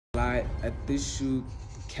lie, at this shoot,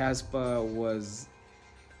 Cassper was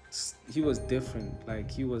different. Like,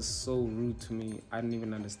 he was so rude to me. I didn't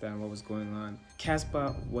even understand what was going on.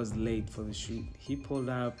 Cassper was late for the shoot. He pulled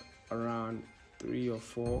up around 3 or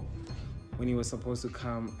 4 when he was supposed to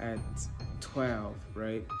come at 12,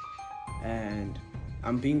 right? And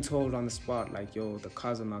I'm being told on the spot, like, yo, the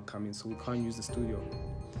cars are not coming, so we can't use the studio.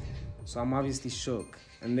 So I'm obviously shook.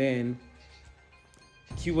 And then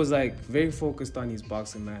he was like very focused on his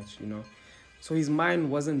boxing match, you know? So his mind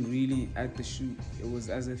wasn't really at the shoot. It was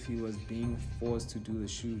as if he was being forced to do the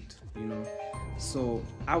shoot, you know? So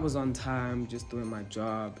I was on time, just doing my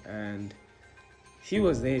job, and he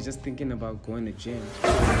was there just thinking about going to gym.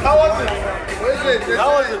 How was it? Where is it?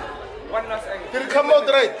 How was it? One last angle. Did it come out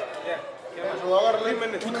right? Yeah. 3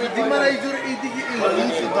 minutes. One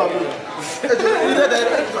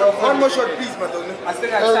more shot, please, Madonna. I still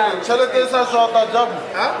got time. I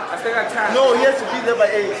still got time. No, he has to be there by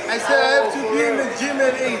 8. I said I have to be in the gym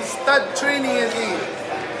at 8. Start training at 8.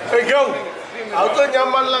 Hey, go. I'll tell you,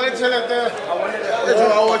 man, lang it's like that. I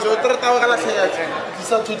want you to try to say it. This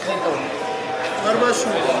is too clean. Where my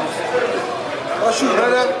shoes? My shoes,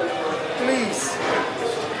 brother. Please.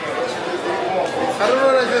 I don't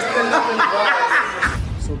want to just end up in the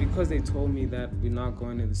bar. So because they told me that we're not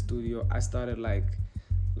going to the studio, I started like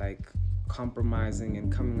compromising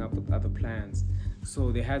and coming up with other plans.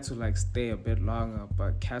 So they had to like stay a bit longer,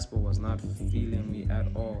 but Cassper was not feeling me at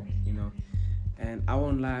all, you know? And I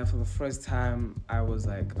won't lie, for the first time, I was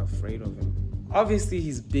like afraid of him. Obviously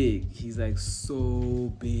he's big, he's like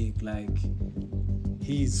so big, like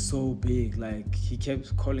he's so big, like he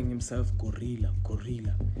kept calling himself gorilla.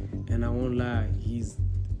 And I won't lie, he's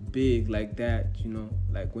big like that, you know?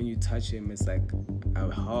 Like when you touch him, it's like a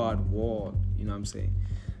hard wall, you know what I'm saying?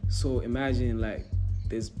 So imagine like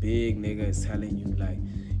this big nigga is telling you like,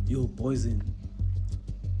 yo, Poison,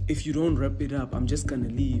 if you don't wrap it up, I'm just gonna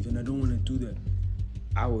leave and I don't wanna do that.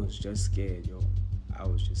 I was just scared, yo. I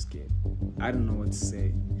was just scared. I didn't know what to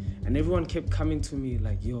say. And everyone kept coming to me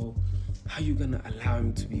like, yo, how you gonna allow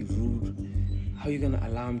him to be rude? How you gonna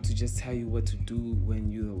allow him to just tell you what to do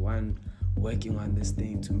when you're the one working on this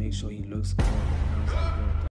thing to make sure he looks good? And I was like, yo,